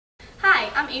Hi,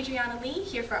 I'm Adriana Lee,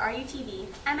 here for RUTV.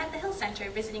 I'm at the Hill Center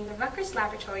visiting the Rutgers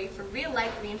Laboratory for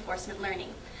Real-Life Reinforcement Learning.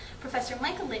 Professor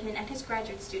Michael Littman and his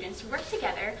graduate students work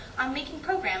together on making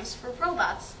programs for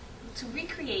robots to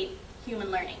recreate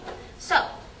human learning. So,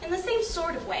 in the same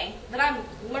sort of way that I'm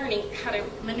learning how to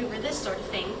maneuver this sort of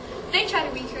thing, they try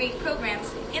to recreate programs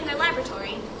in their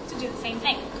laboratory to do the same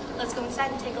thing. Let's go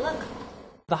inside and take a look.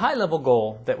 The high-level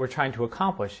goal that we're trying to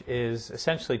accomplish is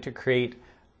essentially to create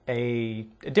a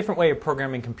different way of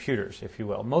programming computers, if you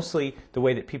will. Mostly the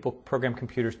way that people program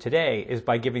computers today is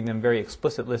by giving them very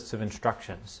explicit lists of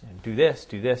instructions. And do this,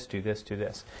 do this, do this, do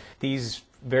this. These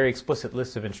very explicit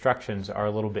lists of instructions are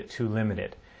a little bit too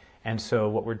limited. And so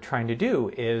what we're trying to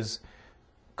do is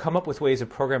come up with ways of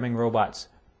programming robots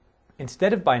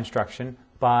instead of by instruction,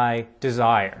 by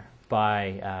desire,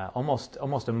 by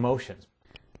almost emotions.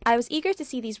 I was eager to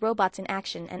see these robots in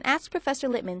action and asked Professor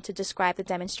Littman to describe the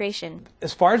demonstration.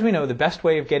 As far as we know, the best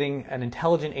way of getting an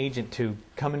intelligent agent to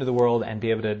come into the world and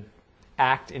be able to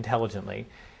act intelligently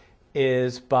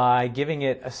is by giving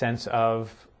it a sense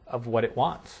of what it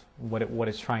wants, what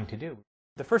it's trying to do.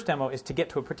 The first demo is to get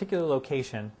to a particular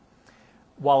location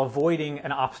while avoiding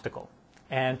an obstacle.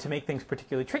 And to make things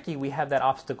particularly tricky, we have that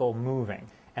obstacle moving.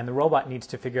 And the robot needs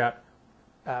to figure out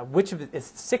which of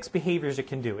its 6 behaviors it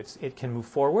can do. It can move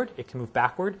forward, it can move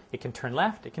backward, it can turn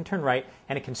left, it can turn right,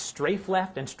 and it can strafe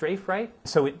left and strafe right.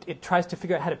 So it tries to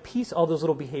figure out how to piece all those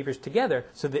little behaviors together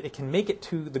so that it can make it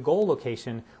to the goal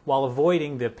location while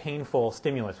avoiding the painful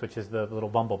stimulus, which is the little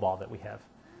bumble ball that we have.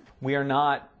 We are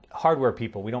not hardware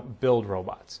people. We don't build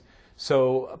robots.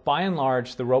 So by and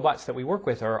large, the robots that we work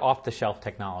with are off-the-shelf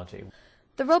technology.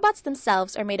 The robots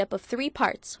themselves are made up of 3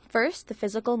 parts. First, the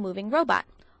physical moving robot.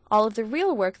 All of the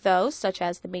real work, though, such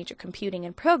as the major computing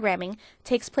and programming,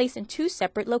 takes place in 2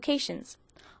 separate locations.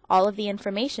 All of the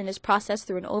information is processed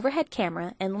through an overhead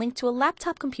camera and linked to a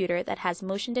laptop computer that has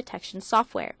motion detection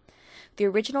software. The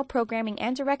original programming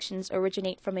and directions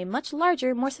originate from a much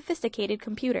larger, more sophisticated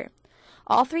computer.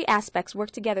 All 3 aspects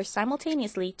work together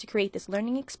simultaneously to create this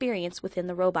learning experience within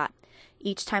the robot.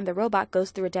 Each time the robot goes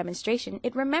through a demonstration,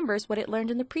 it remembers what it learned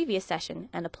in the previous session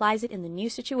and applies it in the new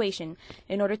situation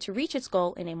in order to reach its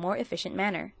goal in a more efficient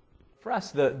manner. For us,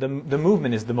 the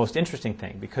movement is the most interesting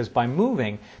thing, because by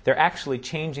moving, they're actually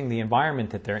changing the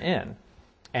environment that they're in,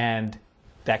 and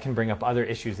that can bring up other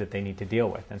issues that they need to deal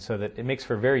with. And so that it makes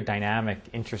for very dynamic,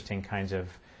 interesting kinds of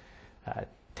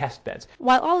test beds.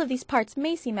 While all of these parts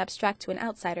may seem abstract to an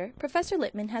outsider, Professor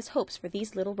Littman has hopes for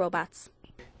these little robots.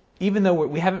 Even though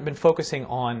we haven't been focusing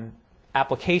on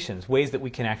applications, ways that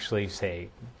we can actually, say,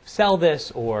 sell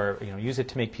this or use it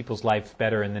to make people's lives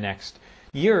better in the next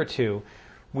year or two,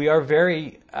 we are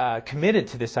very committed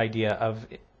to this idea of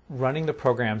running the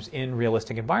programs in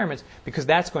realistic environments, because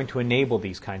that's going to enable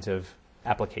these kinds of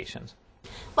applications.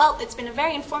 Well, it's been a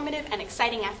very informative and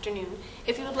exciting afternoon.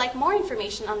 If you would like more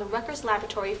information on the Rutgers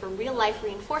Laboratory for Real-Life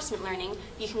Reinforcement Learning,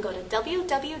 you can go to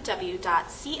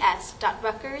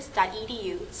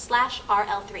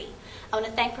www.cs.rutgers.edu/RL3. I want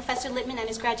to thank Professor Littman and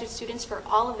his graduate students for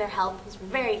all of their help. It was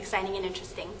very exciting and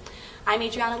interesting. I'm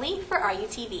Adriana Lee for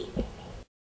RUTV.